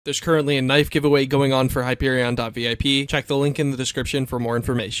There's currently a knife giveaway going on for Hyperion.vip. Check the link in the description for more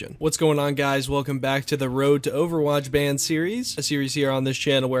information. What's going on, guys? Welcome back to the Road to Overwatch ban series. A series here on this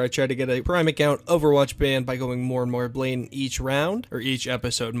channel where I try to get a Prime account Overwatch ban by going more and more blatant each round, or each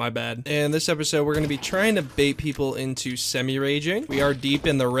episode, my bad. And this episode, we're going to be trying to bait people into semi-raging. We are deep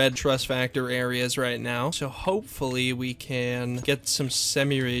in the red trust factor areas right now, so hopefully we can get some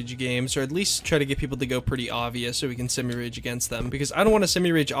semi-rage games, or at least try to get people to go pretty obvious so we can semi-rage against them. Because I don't want to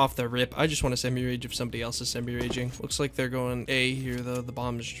semi-rage off the rip. I just want to semi-rage if somebody else is semi-raging. Looks like they're going A here, though. The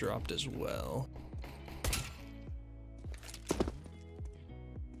bomb's dropped as well.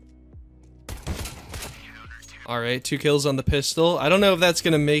 Alright, 2 kills on the pistol. I don't know if that's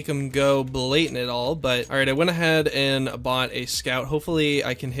going to make them go blatant at all, but alright, I went ahead and bought a scout. Hopefully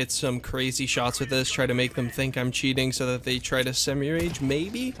I can hit some crazy shots with this, try to make them think I'm cheating so that they try to semi-rage,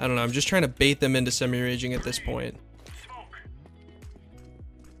 maybe? I don't know, I'm just trying to bait them into semi-raging at this point.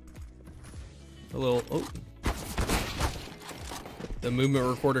 A little, oh. The movement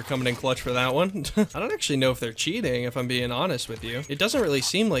recorder coming in clutch for that one. I don't actually know if they're cheating, if I'm being honest with you. It doesn't really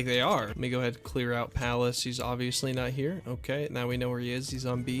seem like they are. Let me go ahead and clear out Palace. He's obviously not here. Okay, now we know where he is. He's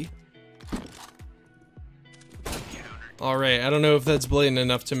on B. Alright, I don't know if that's blatant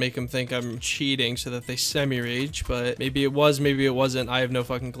enough to make them think I'm cheating so that they semi-rage, but maybe it was, maybe it wasn't. I have no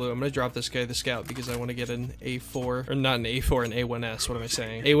fucking clue. I'm gonna drop this guy, the scout, because I want to get an A4, or not an A4, an A1S. What am I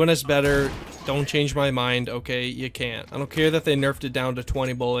saying? A1S better. Don't change my mind. Okay, you can't. I don't care that they nerfed it down to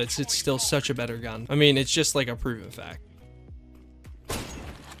 20 bullets. It's still such a better gun. I mean, it's just like a proven fact.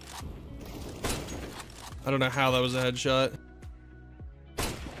 I don't know how that was a headshot.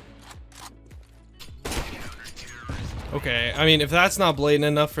 Okay, I mean, if that's not blatant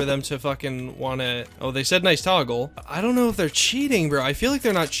enough for them to fucking wanna... Oh, they said nice toggle. I don't know if they're cheating, bro. I feel like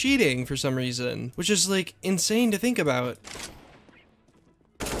they're not cheating for some reason, which is, like, insane to think about.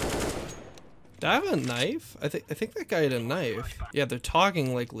 Do I have a knife? I think that guy had a knife. Yeah, they're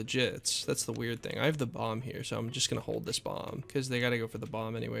talking like legits. That's the weird thing. I have the bomb here, so I'm just gonna hold this bomb, because they gotta go for the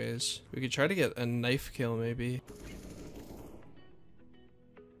bomb anyways. We could try to get a knife kill, maybe.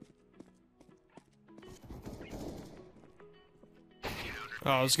 Oh,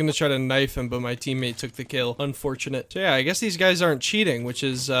 I was gonna try to knife him, but my teammate took the kill. Unfortunate. So yeah, I guess these guys aren't cheating, which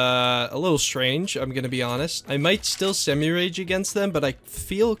is a little strange, I'm gonna be honest. I might still semi-rage against them, but I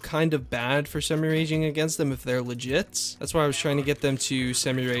feel kind of bad for semi-raging against them if they're legit. That's why I was trying to get them to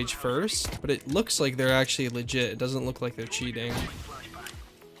semi-rage first, but it looks like they're actually legit. It doesn't look like they're cheating.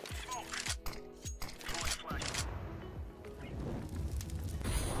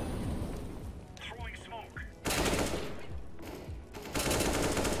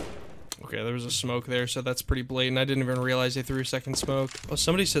 Okay, there was a smoke there, so that's pretty blatant. I didn't even realize they threw a second smoke. Oh,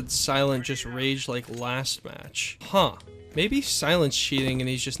 somebody said Silent just raged like last match. Huh. Maybe Silent's cheating and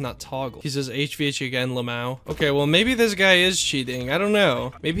he's just not toggled. He says HVH again, Lamau. Okay, well maybe this guy is cheating. I don't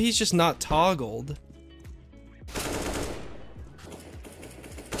know. Maybe he's just not toggled.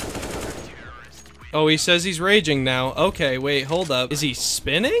 Oh, he says he's raging now. Okay, wait, hold up. Is he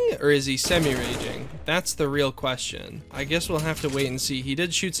spinning or is he semi-raging? That's the real question. I guess we'll have to wait and see. He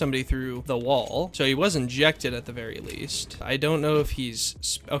did shoot somebody through the wall, so he was injected at the very least. I don't know if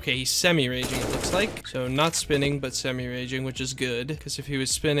he's... Okay, he's semi-raging, it looks like. So not spinning, but semi-raging, which is good. Because if he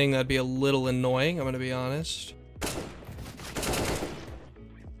was spinning, that'd be a little annoying, I'm gonna be honest.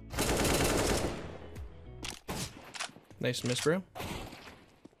 Nice miss, bro.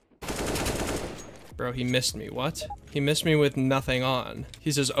 Bro, he missed me. What? He missed me with nothing on.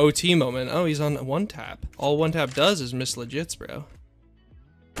 He says OT moment. Oh, he's on one tap. All one tap does is miss legits, bro.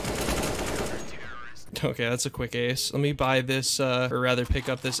 Okay, that's a quick ace. Let me buy this, or rather pick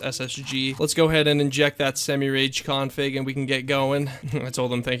up this SSG. Let's go ahead and inject that semi-rage config and we can get going. I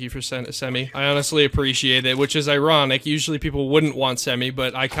told them thank you for semi. I honestly appreciate it, which is ironic. Usually people wouldn't want semi,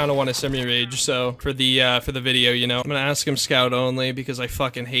 but I kind of want a semi-rage, so for the video, you know. I'm gonna ask him scout only because I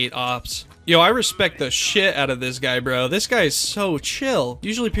fucking hate ops. Yo, I respect the shit out of this guy, bro. This guy is so chill.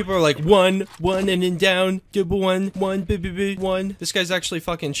 Usually people are like, one, and then down, double one, one. This guy's actually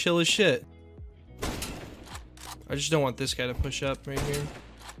fucking chill as shit. I just don't want this guy to push up right here.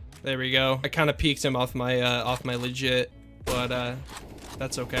 There we go. I kind of peeked him off my legit, but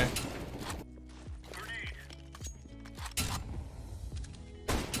that's okay.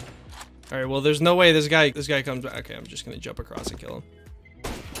 All right, well, there's no way this guy comes back. Okay, I'm just gonna jump across and kill him.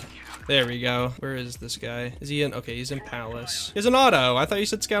 There we go. Where is this guy? Is he in? Okay, he's in Palace. He has an auto. I thought you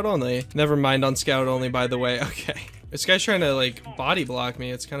said scout only. Never mind on scout only, by the way. Okay. This guy's trying to like body block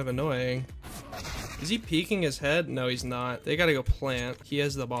me. It's kind of annoying. Is he peeking his head? No, he's not. They gotta go plant. He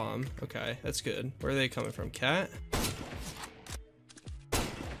has the bomb. Okay, that's good. Where are they coming from? Cat?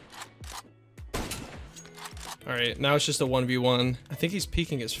 All right, now it's just a 1v1. I think he's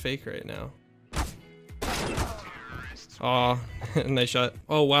peeking his fake right now. Aw, nice shot.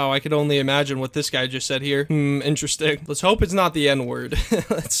 Oh wow, I could only imagine what this guy just said here. Interesting. Let's hope it's not the N-word.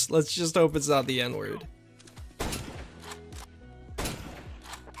 let's just hope it's not the N-word.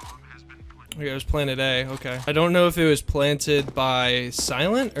 Okay, it was planted A, okay. I don't know if it was planted by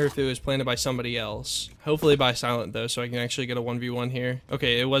Silent or if it was planted by somebody else. Hopefully by Silent though, so I can actually get a 1v1 here.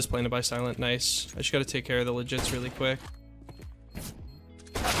 Okay, it was planted by Silent, nice. I just gotta take care of the legits really quick.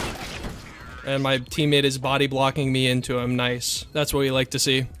 And my teammate is body blocking me into him, nice. That's what we like to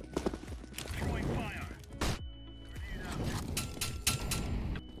see.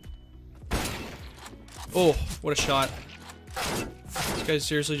 Oh, what a shot. This guy's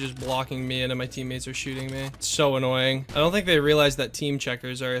seriously just blocking me and my teammates are shooting me. It's so annoying. I don't think they realize that team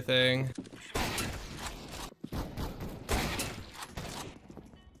checkers are a thing.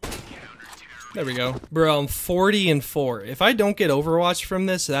 There we go. Bro, I'm 40-4. If I don't get Overwatch from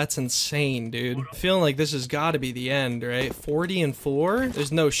this, that's insane, dude. I'm feeling like this has got to be the end, right? 40-4?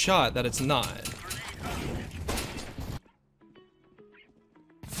 There's no shot that it's not.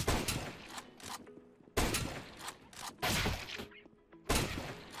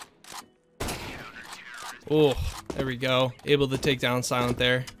 Oh, there we go. Able to take down Silent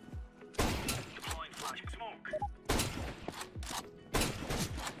there.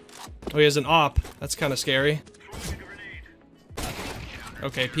 Oh, he has an op. That's kind of scary.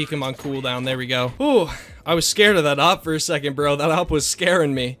 Okay, peek him on cooldown. There we go. Ooh, I was scared of that op for a second, bro. That op was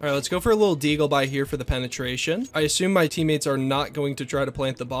scaring me. All right, let's go for a little deagle by here for the penetration. I assume my teammates are not going to try to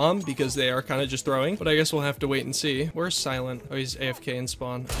plant the bomb because they are kind of just throwing, but I guess we'll have to wait and see. Where's Silent? Oh, he's AFK in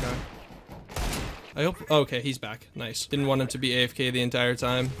spawn. Okay. I hope... Oh, okay, he's back. Nice. Didn't want him to be AFK the entire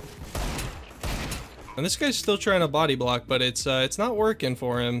time. And this guy's still trying to body block, but it's not working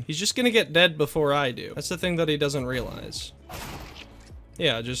for him. He's just gonna get dead before I do. That's the thing that he doesn't realize.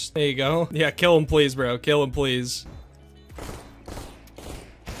 Yeah, just... There you go. Yeah, kill him please, bro. Kill him please.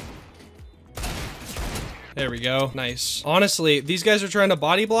 There we go. Nice. Honestly, these guys are trying to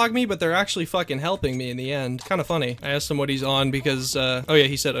body block me, but they're actually fucking helping me in the end. Kind of funny. I asked him what he's on because, oh yeah,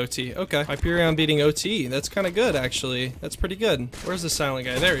 he said OT. Okay. Hyperion beating OT. That's kind of good, actually. That's pretty good. Where's the Silent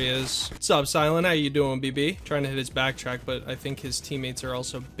guy? There he is. What's up, Silent? How you doing, BB? Trying to hit his backtrack, but I think his teammates are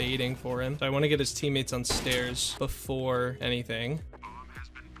also baiting for him. So I want to get his teammates on stairs before anything.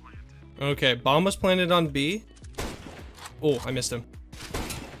 Okay, bomb was planted on B. Oh, I missed him.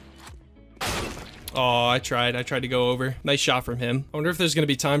 Oh, I tried to go over. Nice shot from him. I wonder if there's gonna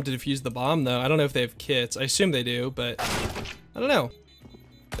be time to defuse the bomb though. I don't know if they have kits. I assume they do, but I don't know.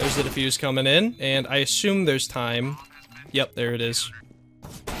 There's the defuse coming in, and I assume there's time. Yep, there it is.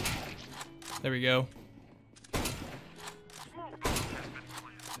 There we go.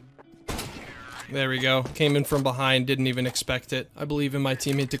 There we go. Came in from behind, didn't even expect it. I believe in my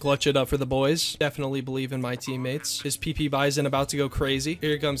teammate to clutch it up for the boys. Definitely believe in my teammates. His PP Bison about to go crazy.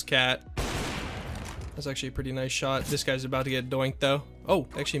 Here comes Cat. That's actually a pretty nice shot. This guy's about to get doinked though. Oh,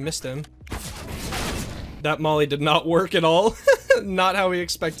 actually missed him. That molly did not work at all. Not how we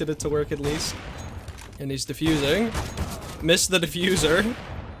expected it to work at least. And he's defusing. Missed the diffuser.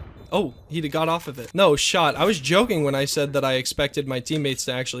 Oh, he got off of it. No, shot. I was joking when I said that I expected my teammates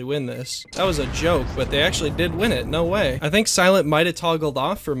to actually win this. That was a joke, but they actually did win it. No way. I think Silent might have toggled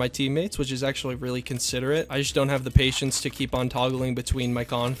off for my teammates, which is actually really considerate. I just don't have the patience to keep on toggling between my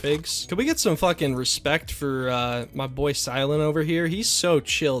configs. Could we get some fucking respect for my boy Silent over here? He's so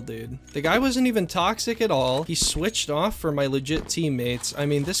chill, dude. The guy wasn't even toxic at all. He switched off for my legit teammates. I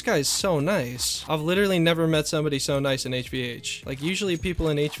mean, this guy's so nice. I've literally never met somebody so nice in HVH. Like, usually people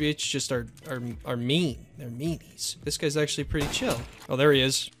in HVH just are mean. They're meanies. This guy's actually pretty chill. Oh, there he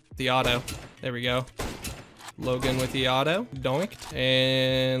is. The auto. There we go. Logan with the auto. Doinked.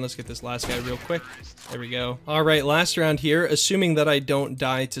 And let's get this last guy real quick. There we go. All right, last round here, assuming that I don't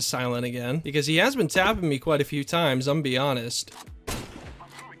die to Silent again, because he has been tapping me quite a few times, I'm gonna be honest.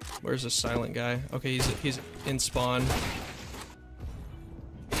 Where's the Silent guy? Okay, he's in spawn.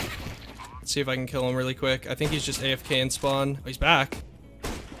 Let's see if I can kill him really quick. I think he's just AFK in spawn. Oh, he's back.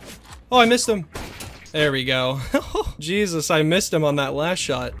 Oh, I missed him. There we go. Jesus, I missed him on that last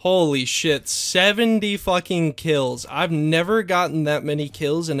shot. Holy shit, 70 fucking kills. I've never gotten that many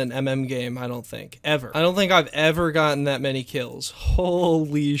kills in an MM game, I don't think. Ever. I don't think I've ever gotten that many kills.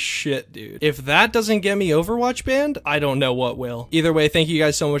 Holy shit, dude. If that doesn't get me Overwatch banned, I don't know what will. Either way, thank you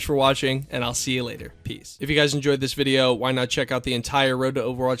guys so much for watching, and I'll see you later. Peace. If you guys enjoyed this video, why not check out the entire Road to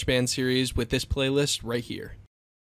Overwatch ban series with this playlist right here.